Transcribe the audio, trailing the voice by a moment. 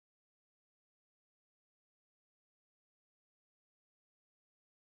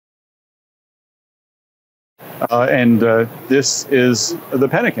This is the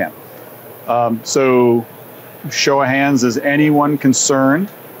Pentacam. So show of hands, is anyone concerned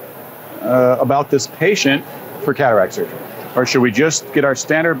about this patient for cataract surgery? Or should we just get our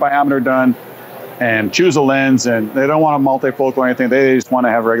standard biometer done and choose a lens, and they don't want a multifocal or anything, they just want to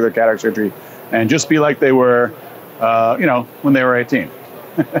have regular cataract surgery and just be like they were, you know, when they were 18.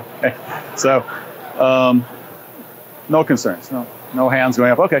 So no concerns, no hands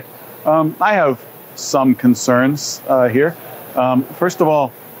going up. Okay, I have some concerns here. First of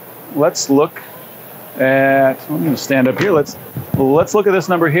all, let's look at, I'm going to stand up here. Let's look at this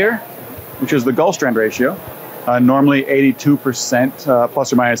number here, which is the Gulf-Strand ratio. Normally 82%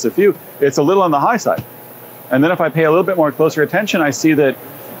 plus or minus a few. It's a little on the high side. And then if I pay a little bit more closer attention, I see that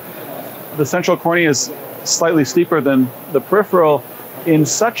the central cornea is slightly steeper than the peripheral in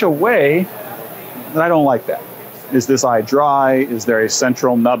such a way that I don't like that. Is this eye dry? Is there a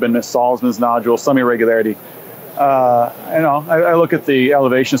central nubbiness, Salzmann's nodule, some irregularity? I look at the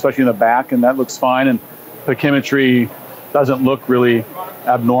elevation, especially in the back, and that looks fine. And pachymetry doesn't look really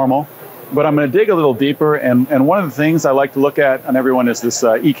abnormal. But I'm going to dig a little deeper, and one of the things I like to look at on everyone is this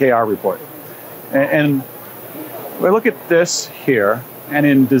EKR report. And we look at this here, and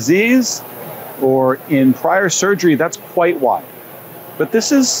in disease or in prior surgery, that's quite wide. But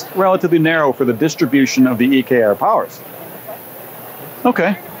this is relatively narrow for the distribution of the EKR powers.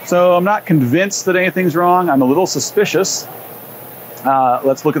 Okay, so I'm not convinced that anything's wrong. I'm a little suspicious.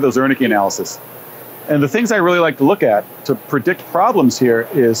 Let's look at those Wernicke analysis. And the things I really like to look at to predict problems here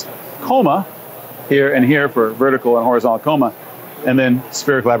is coma, here and here for vertical and horizontal coma, and then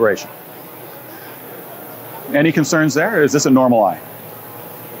spherical aberration. Any concerns there, or is this a normal eye?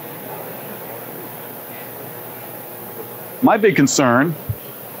 My big concern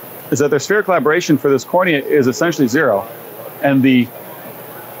is that the spherical aberration for this cornea is essentially 0, and the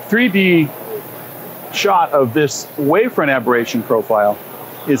 3D shot of this wavefront aberration profile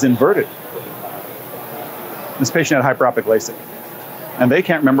is inverted. This patient had hyperopic LASIK, and they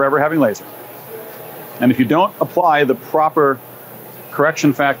can't remember ever having laser. And if you don't apply the proper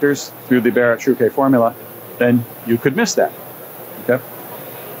correction factors through the Barrett-Shruke formula, then you could miss that. Okay?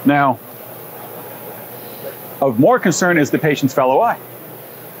 Now, of more concern is the patient's fellow eye.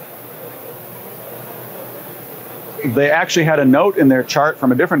 They actually had a note in their chart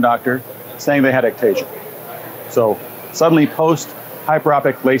from a different doctor saying they had ectasia. So suddenly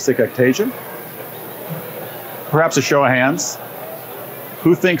post-hyperopic LASIK ectasia. Perhaps a show of hands.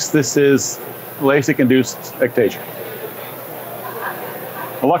 Who thinks this is LASIK-induced ectasia?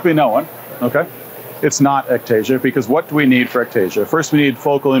 Well, luckily no one, okay? It's not ectasia, because what do we need for ectasia? First, we need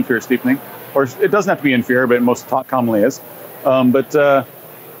focal inferior steepening, or it doesn't have to be inferior, but most commonly is. That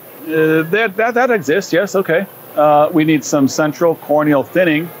exists, yes, okay. We need some central corneal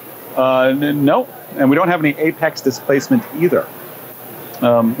thinning. No, and we don't have any apex displacement either.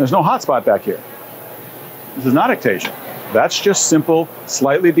 There's no hot spot back here. This is not ectasia. That's just simple,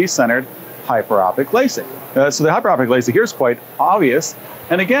 slightly decentered hyperopic LASIK. So the hyperopic LASIK here is quite obvious.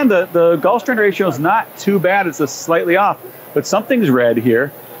 And again, the Gulf-Strand ratio is not too bad. It's just slightly off, but something's red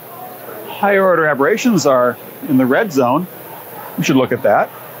here. Higher order aberrations are in the red zone. We should look at that.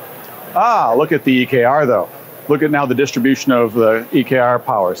 Look at the EKR though. Look at now the distribution of the EKR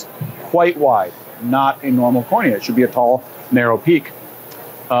powers. Quite wide, not a normal cornea. It should be a tall, narrow peak.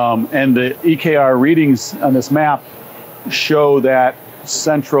 And the EKR readings on this map show that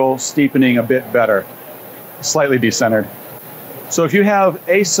central steepening a bit better, slightly decentered. So if you have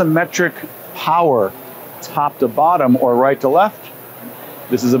asymmetric power top to bottom or right to left,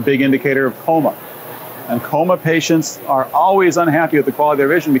 this is a big indicator of coma. And coma patients are always unhappy with the quality of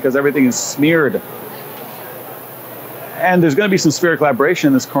their vision because everything is smeared. And there's going to be some spherical aberration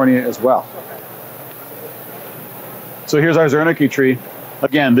in this cornea as well. So here's our Wernicke tree.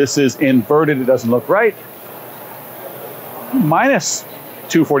 Again, this is inverted, it doesn't look right. Minus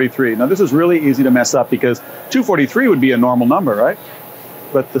 243. Now this is really easy to mess up because 243 would be a normal number, right?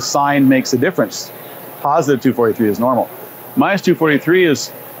 But the sign makes a difference. Positive 243 is normal. Minus 243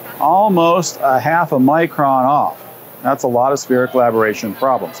 is almost a half a micron off. That's a lot of spherical aberration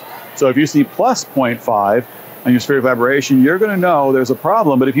problems. So if you see plus 0.5 on your spherical aberration, you're going to know there's a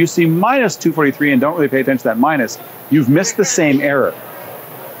problem. But if you see minus 243 and don't really pay attention to that minus, you've missed the same error,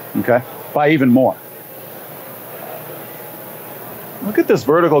 okay, by even more. Look at this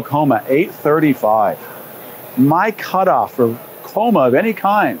vertical coma, 835. My cutoff for coma of any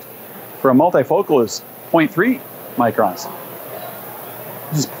kind for a multifocal is 0.3 microns.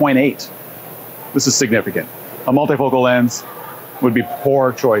 This is 0.8. This is significant. A multifocal lens would be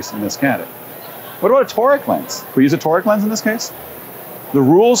poor choice in this candidate. What about a toric lens? Can we use a toric lens in this case? The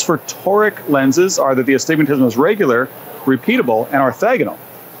rules for toric lenses are that the astigmatism is regular, repeatable, and orthogonal.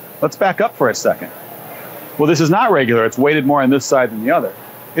 Let's back up for a second. Well, this is not regular. It's weighted more on this side than the other.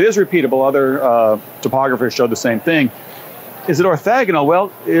 It is repeatable. Other topographers showed the same thing. Is it orthogonal?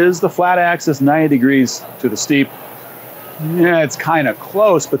 Well, is the flat axis 90 degrees to the steep? Yeah, it's kind of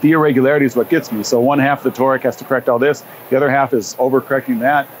close, but the irregularity is what gets me. So one half of the toric has to correct all this. The other half is overcorrecting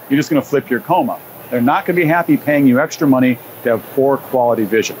that. You're just going to flip your coma. They're not going to be happy paying you extra money to have poor quality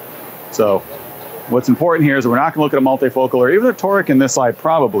vision. So what's important here is that we're not going to look at a multifocal or even a toric in this eye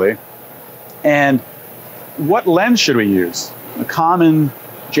probably. And what lens should we use? A common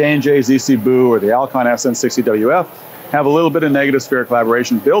J&J ZC Boo or the Alcon SN60WF have a little bit of negative spherical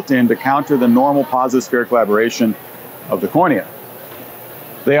aberration built in to counter the normal positive spherical aberration of the cornea.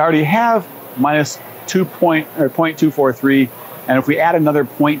 They already have minus 0.243, and if we add another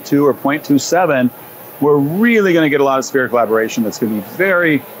 0.2 or 0.27, we're really going to get a lot of spherical aberration that's going to be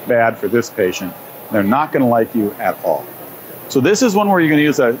very bad for this patient. They're not going to like you at all. So this is one where you're going to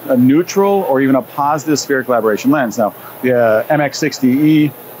use a neutral or even a positive spherical aberration lens. Now, the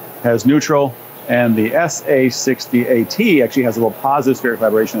MX60E has neutral, and the SA60AT actually has a little positive spherical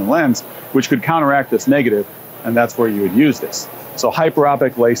aberration in the lens, which could counteract this negative, and that's where you would use this. So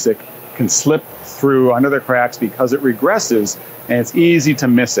hyperopic LASIK can slip through under the cracks because it regresses, and it's easy to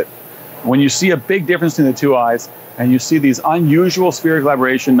miss it. When you see a big difference in the two eyes, and you see these unusual spherical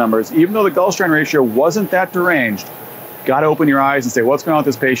aberration numbers, even though the Gulf-Strand ratio wasn't that deranged, got to open your eyes and say, what's going on with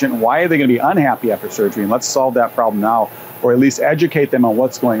this patient? Why are they going to be unhappy after surgery? And let's solve that problem now, or at least educate them on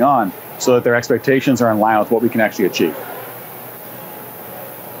what's going on so that their expectations are in line with what we can actually achieve.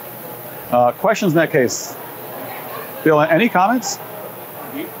 Questions in that case? Bill, any comments?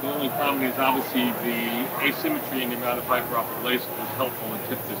 The only comment is obviously the asymmetry in the amount of hyperopic LASIK was helpful and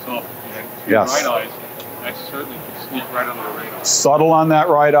tipped this off. If you had two Yes. right eyes, that certainly could sneak right under the radar. Subtle on that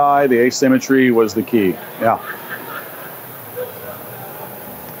right eye, the asymmetry was the key. Yeah.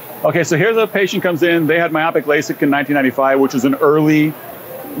 Okay, so here's a patient comes in. They had myopic LASIK in 1995, which is an early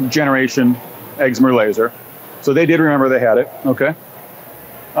generation excimer laser. So they did remember they had it, okay.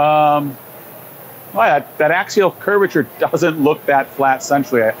 Well, that axial curvature doesn't look that flat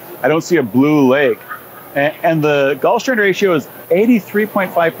centrally. I don't see a blue lake. And the Gulf-Strand ratio is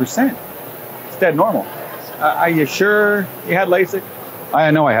 83.5%. It's dead normal. Are you sure you had LASIK?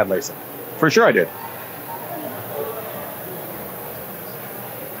 I know I had LASIK. For sure I did.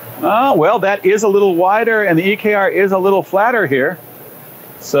 Oh, well, that is a little wider, and the EKR is a little flatter here.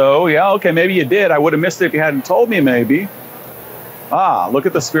 So, yeah, okay, maybe you did. I would have missed it if you hadn't told me, maybe. Ah, look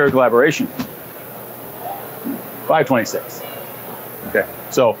at the spherical aberration. 526. Okay,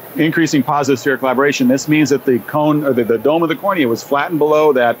 so increasing positive spherical aberration. This means that the cone, or the dome of the cornea was flattened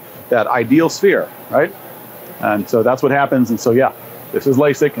below that ideal sphere, right? And so that's what happens. And so, yeah, this is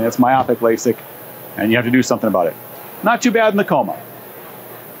LASIK, and it's myopic LASIK, and you have to do something about it. Not too bad in the coma.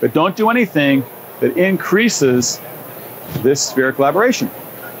 But don't do anything that increases this spherical aberration.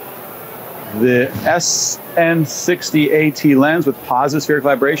 The SN60AT lens with positive spherical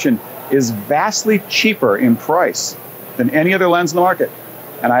aberration is vastly cheaper in price than any other lens in the market.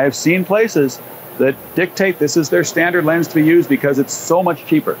 And I have seen places that dictate this is their standard lens to be used because it's so much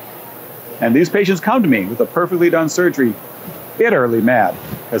cheaper. And these patients come to me with a perfectly done surgery, bitterly mad,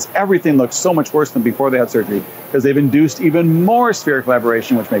 because everything looks so much worse than before they had surgery, because they've induced even more spherical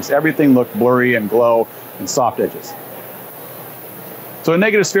aberration, which makes everything look blurry and glow and soft edges. So a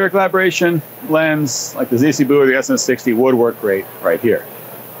negative spherical aberration lens like the ZC Boo or the SN60 would work great right here.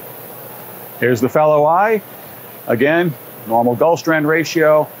 Here's the fellow eye. Again, normal Gulf-Strand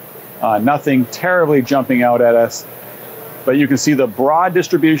ratio, nothing terribly jumping out at us. But you can see the broad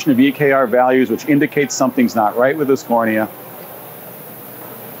distribution of EKR values, which indicates something's not right with this cornea.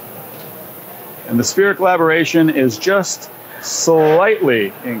 And the spherical aberration is just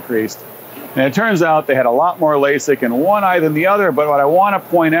slightly increased. And it turns out they had a lot more LASIK in one eye than the other, but what I want to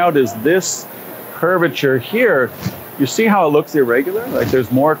point out is this curvature here. You see how it looks irregular? Like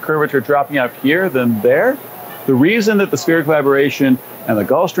there's more curvature dropping out here than there? The reason that the spherical aberration and the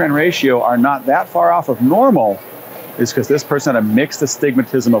Gulf-Strand ratio are not that far off of normal is because this person had a mixed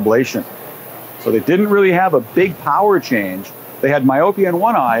astigmatism ablation. So they didn't really have a big power change. They had myopia in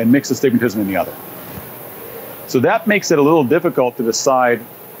one eye and mixed astigmatism in the other. So that makes it a little difficult to decide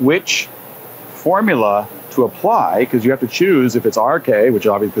which formula to apply, because you have to choose if it's RK, which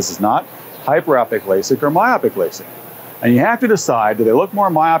obviously this is not, hyperopic LASIK or myopic LASIK. And you have to decide, do they look more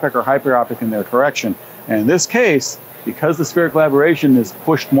myopic or hyperopic in their correction? And in this case, because the spherical aberration is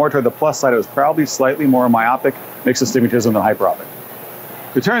pushed more toward the plus side, it was probably slightly more myopic, mixed astigmatism than hyperopic.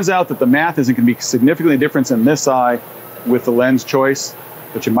 It turns out that the math isn't going to be significantly different in this eye with the lens choice,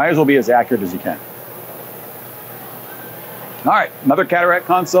 but you might as well be as accurate as you can. All right, another cataract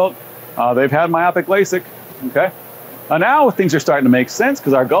consult. They've had myopic LASIK, okay? Now things are starting to make sense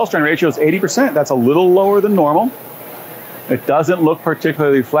because our gallstone ratio is 80%. That's a little lower than normal. It doesn't look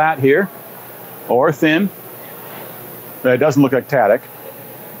particularly flat here or thin. But it doesn't look ectatic.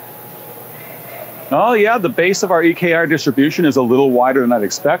 Oh yeah, the base of our EKR distribution is a little wider than I'd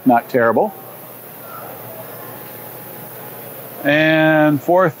expect, not terrible. And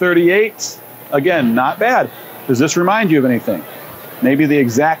 438, again, not bad. Does this remind you of anything? Maybe the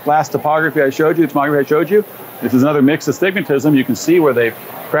exact last topography I showed you, the tomography I showed you. This is another mix astigmatism. You can see where they've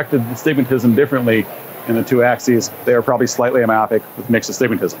corrected the astigmatism differently in the two axes. They are probably slightly myopic with mixed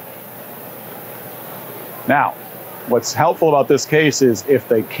astigmatism. Now, what's helpful about this case is if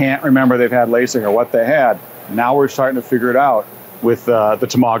they can't remember they've had LASIK or what they had, now we're starting to figure it out with the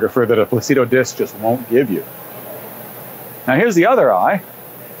tomographer that a placido disc just won't give you. Now here's the other eye,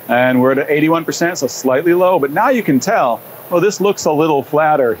 and we're at 81%, so slightly low, but now you can tell, well, this looks a little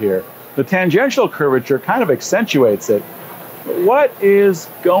flatter here. The tangential curvature kind of accentuates it. But what is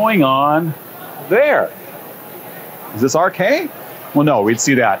going on there? Is this RK? Well, no, we'd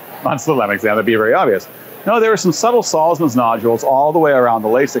see that on slit lamp exam. That'd be very obvious. No, there are some subtle Salzmann's nodules all the way around the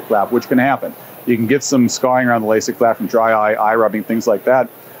LASIK flap, which can happen. You can get some scarring around the LASIK flap from dry eye rubbing, things like that.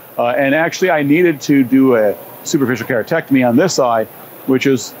 And actually, I needed to do a superficial keratectomy on this eye, which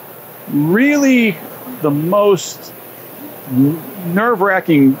is really the most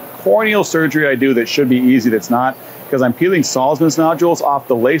nerve-wracking corneal surgery I do that should be easy that's not, because I'm peeling Salzmann's nodules off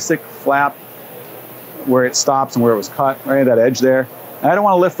the LASIK flap where it stops and where it was cut, right, that edge there. And I don't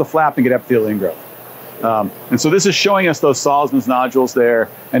want to lift the flap and get epithelial ingrowth. And so this is showing us those Salzmann's nodules there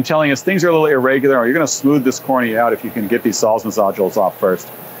and telling us things are a little irregular, or you're going to smooth this cornea out if you can get these Salzmann's nodules off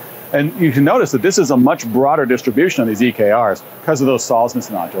first. And you can notice that this is a much broader distribution of these EKRs because of those Salzmann's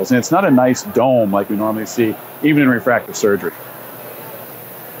nodules. And it's not a nice dome like we normally see, even in refractive surgery.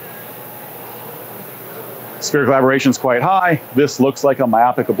 Spherical aberration is quite high. This looks like a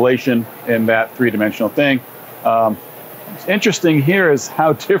myopic ablation in that three-dimensional thing. What's interesting here is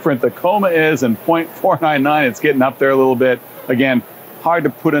how different the coma is, and 0.499, it's getting up there a little bit. Again, hard to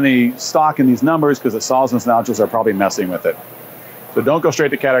put any stock in these numbers because the Salzmann's nodules are probably messing with it. So don't go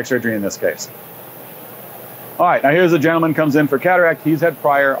straight to cataract surgery in this case. All right, now here's a gentleman comes in for cataract. He's had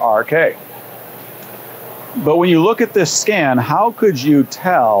prior RK. But when you look at this scan, how could you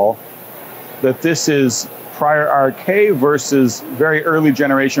tell that this is prior RK versus very early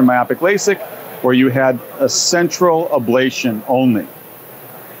generation myopic LASIK, where you had a central ablation only?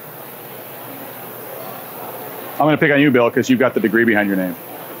 I'm going to pick on you, Bill, because you've got the degree behind your name.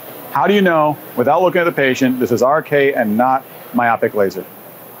 How do you know, without looking at the patient, this is RK and not myopic laser?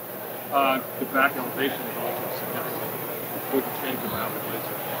 The back elevation is also significant. We can change the myopic laser.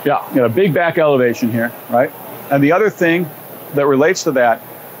 Yeah, you got a big back elevation here, right? And the other thing that relates to that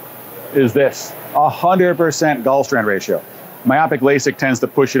is this, 100% gallstrand ratio. Myopic LASIK tends to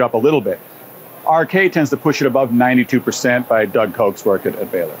push it up a little bit. RK tends to push it above 92% by Doug Koch's work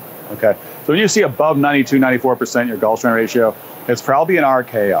at Baylor, okay? So when you see above 92, 94% your gallstrand ratio, it's probably an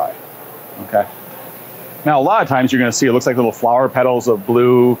RK eye, okay? Now, a lot of times you're going to see it looks like little flower petals of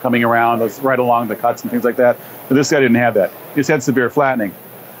blue coming around, that's right along the cuts and things like that. But this guy didn't have that. He just had severe flattening.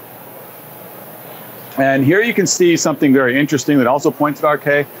 And here you can see something very interesting that also points at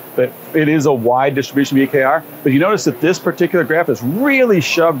RK, that it is a wide distribution of EKR. But you notice that this particular graph is really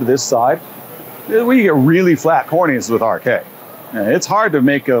shoved to this side. We get really flat corneas with RK. It's hard to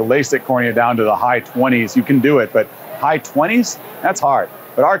make a LASIK cornea down to the high 20s. You can do it, but high 20s, that's hard.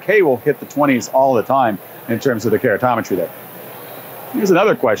 But RK will hit the 20s all the time in terms of the keratometry there. Here's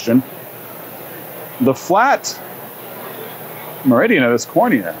another question. The flat meridian of this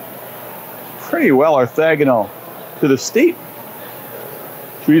cornea is pretty well orthogonal to the steep.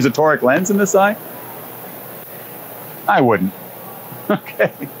 Should we use a toric lens in this eye? I wouldn't.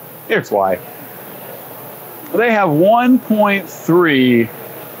 Okay, here's why. They have 1.3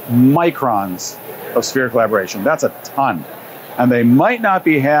 microns of spherical aberration. That's a ton. And they might not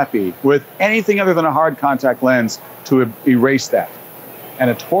be happy with anything other than a hard contact lens to erase that. And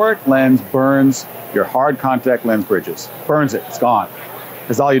a toric lens burns your hard contact lens bridges. Burns it, it's gone.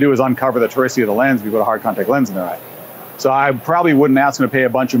 Because all you do is uncover the toricity of the lens if you put a hard contact lens in their eye. So I probably wouldn't ask him to pay a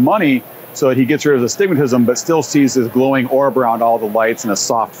bunch of money so that he gets rid of the astigmatism, but still sees this glowing orb around all the lights and a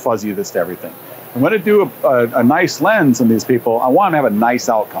soft fuzziness to everything. I'm going to do a nice lens on these people. I want them to have a nice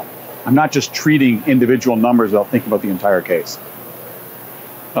outcome. I'm not just treating individual numbers without thinking about the entire case.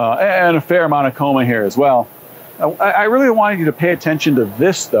 And a fair amount of coma here as well. I really wanted you to pay attention to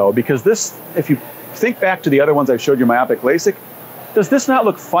this though, because this, if you think back to the other ones I showed you, myopic LASIK. Does this not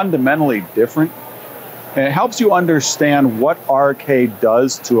look fundamentally different? And it helps you understand what RK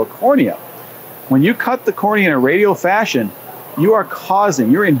does to a cornea. When you cut the cornea in a radial fashion,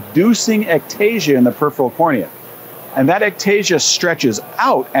 you're inducing ectasia in the peripheral cornea. And that ectasia stretches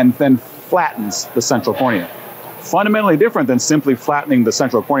out and then flattens the central cornea. Fundamentally different than simply flattening the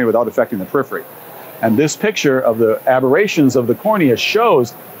central cornea without affecting the periphery. And this picture of the aberrations of the cornea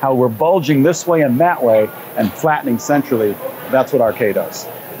shows how we're bulging this way and that way and flattening centrally. That's what RK does.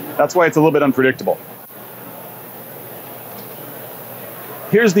 That's why it's a little bit unpredictable.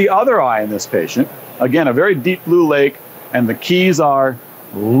 Here's the other eye in this patient. Again, a very deep blue lake, and the keys are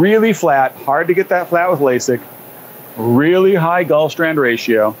really flat, hard to get that flat with LASIK, really high Gall-Strand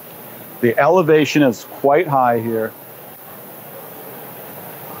ratio. The elevation is quite high here.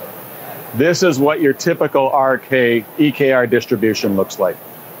 This is what your typical RK EKR distribution looks like.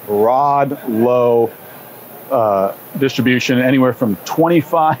 Broad, low distribution, anywhere from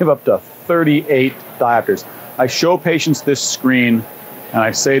 25 up to 38 diopters. I show patients this screen and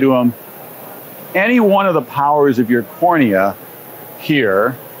I say to them, any one of the powers of your cornea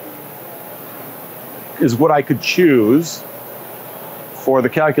here is what I could choose for the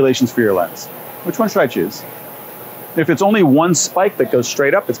calculations for your lens. Which one should I choose? If it's only one spike that goes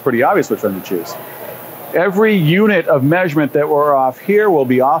straight up, it's pretty obvious which one to choose. Every unit of measurement that we're off here will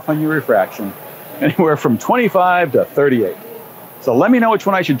be off on your refraction, anywhere from 25 to 38. So let me know which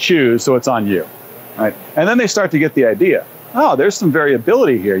one I should choose so it's on you. Right? And then they start to get the idea. Oh, there's some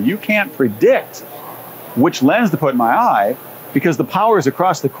variability here. You can't predict which lens to put in my eye because the powers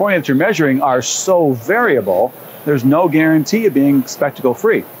across the cornea that you're measuring are so variable, there's no guarantee of being spectacle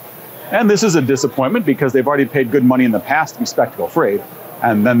free. And this is a disappointment because they've already paid good money in the past to be spectacle free.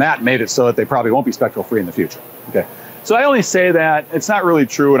 And then that made it so that they probably won't be spectacle free in the future. Okay. So I only say that, it's not really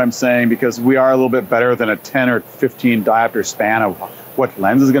true what I'm saying because we are a little bit better than a 10 or 15 diopter span of what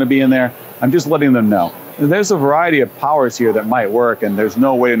lens is going to be in there. I'm just letting them know. There's a variety of powers here that might work and there's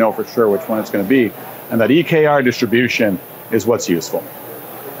no way to know for sure which one it's going to be. And that EKR distribution is what's useful.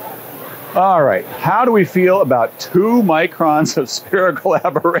 All right, how do we feel about 2 microns of spherical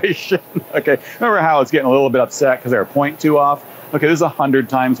aberration? Okay, remember how it's getting a little bit upset because they're 0.2 off? Okay, this is 100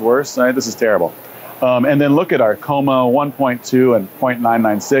 times worse. All right, this is terrible. And then look at our coma 1.2 and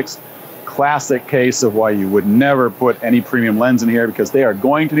 0.996. Classic case of why you would never put any premium lens in here because they are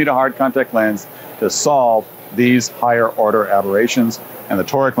going to need a hard contact lens to solve these higher order aberrations, and the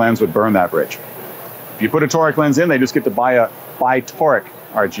toric lens would burn that bridge. If you put a toric lens in, they just get to buy a bi-toric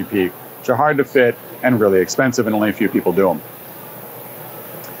RGP, which are hard to fit and really expensive, and only a few people do them.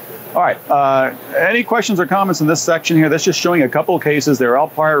 All right, any questions or comments in this section here? That's just showing a couple of cases. They're all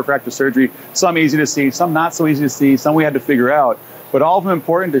prior refractive surgery, some easy to see, some not so easy to see, some we had to figure out, but all of them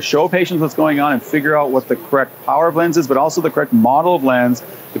important to show patients what's going on and figure out what the correct power of lens is, but also the correct model of lens,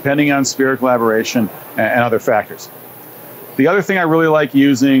 depending on spherical aberration and other factors. The other thing I really like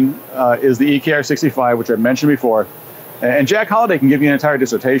using is the EKR65, which I mentioned before. And Jack Holliday can give you an entire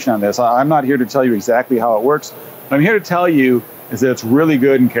dissertation on this. I'm not here to tell you exactly how it works. What I'm here to tell you is that it's really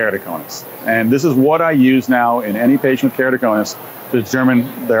good in keratoconus. And this is what I use now in any patient with keratoconus to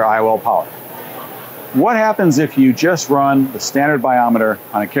determine their IOL power. What happens if you just run the standard biometer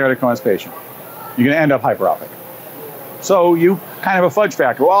on a keratoconus patient? You're going to end up hyperopic. So you kind of have a fudge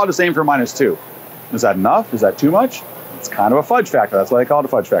factor. Well, it's aim for -2. Is that enough? Is that too much? It's kind of a fudge factor. That's why I call it a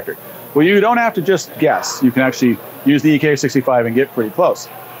fudge factor. Well, you don't have to just guess. You can actually use the EK65 and get pretty close.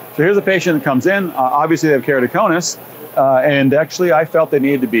 So here's a patient that comes in. Obviously, they have keratoconus. And actually, I felt they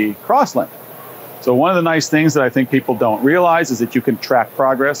needed to be cross-linked. So one of the nice things that I think people don't realize is that you can track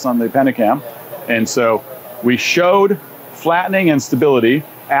progress on the Pentacam. And so we showed flattening and stability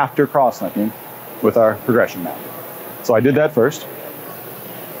after cross-linking with our progression map. So I did that first.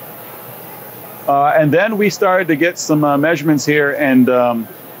 And then we started to get some measurements here. And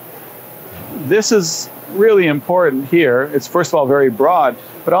this is really important here. It's first of all very broad,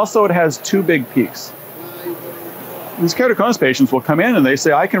 but also it has 2 big peaks. These keratoconus patients will come in and they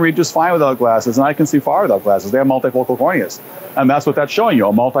say, I can read just fine without glasses and I can see far without glasses. They have multifocal corneas. And that's what that's showing you,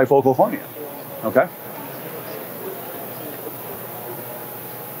 a multifocal cornea. Okay?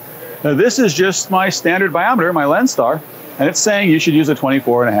 Now this is just my standard biometer, my lens star, and it's saying you should use a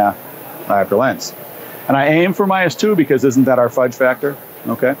 24.5 diopter lens. And I aim for -2 because isn't that our fudge factor?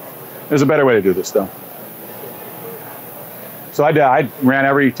 Okay? There's a better way to do this though. So I ran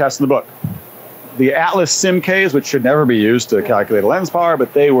every test in the book. The Atlas SimKs, which should never be used to calculate a lens power,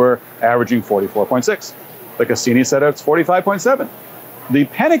 but they were averaging 44.6. The Cassini said it's 45.7. The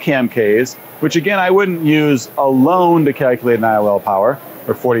Pentacam Ks, which again I wouldn't use alone to calculate an IOL power,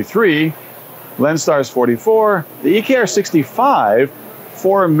 were 43, LenStar is 44. The EKR 65,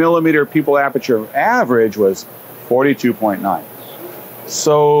 4mm pupil aperture average was 42.9.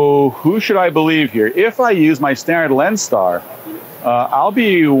 So who should I believe here? If I use my standard LenStar, I'll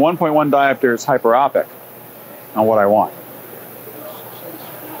be 1.1 diopters hyperopic on what I want.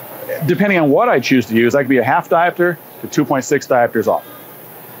 Depending on what I choose to use, I could be a half diopter to 2.6 diopters off.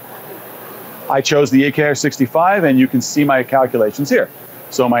 I chose the EKR 65, and you can see my calculations here.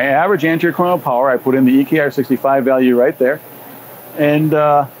 So my average anterior corneal power, I put in the EKR 65 value right there. And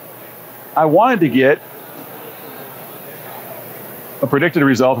I wanted to get a predicted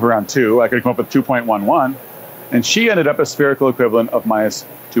result of around 2. I could come up with 2.11. And she ended up a spherical equivalent of minus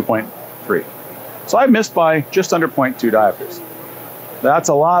 2.3. So I missed by just under 0.2 diopters. That's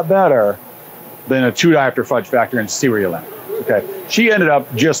a lot better than a 2 diopter fudge factor and see where you land. Okay, she ended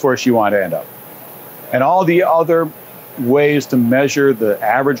up just where she wanted to end up. And all the other ways to measure the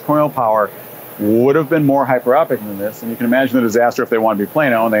average corneal power would have been more hyperopic than this. And you can imagine the disaster if they want to be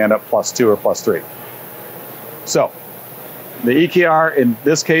plano and they end up +2 or +3. So the EKR in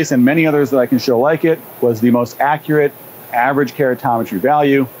this case and many others that I can show like it was the most accurate average keratometry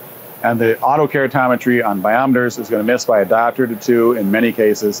value. And the autokeratometry on biometers is going to miss by a diopter to 2 in many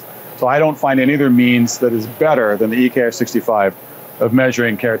cases. So I don't find any other means that is better than the EKR 65 of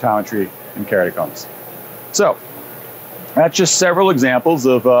measuring keratometry in keratocones. So that's just several examples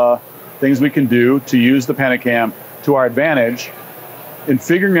of things we can do to use the Pentacam to our advantage in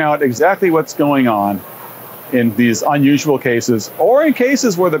figuring out exactly what's going on in these unusual cases, or in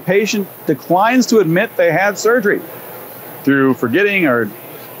cases where the patient declines to admit they had surgery through forgetting or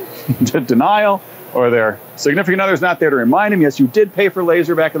denial, or their significant other's not there to remind them, yes, you did pay for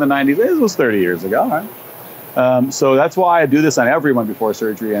laser back in the 90s. This was 30 years ago. Right? So that's why I do this on everyone before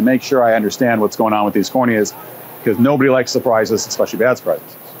surgery and make sure I understand what's going on with these corneas, because nobody likes surprises, especially bad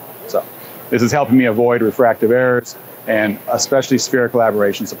surprises. So this is helping me avoid refractive errors and especially spherical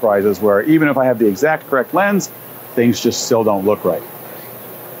aberration surprises where even if I have the exact correct lens, things just still don't look right.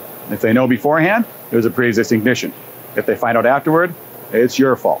 If they know beforehand, it was a pre-existing condition. If they find out afterward, it's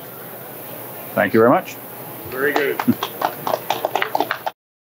your fault. Thank you very much. Very good.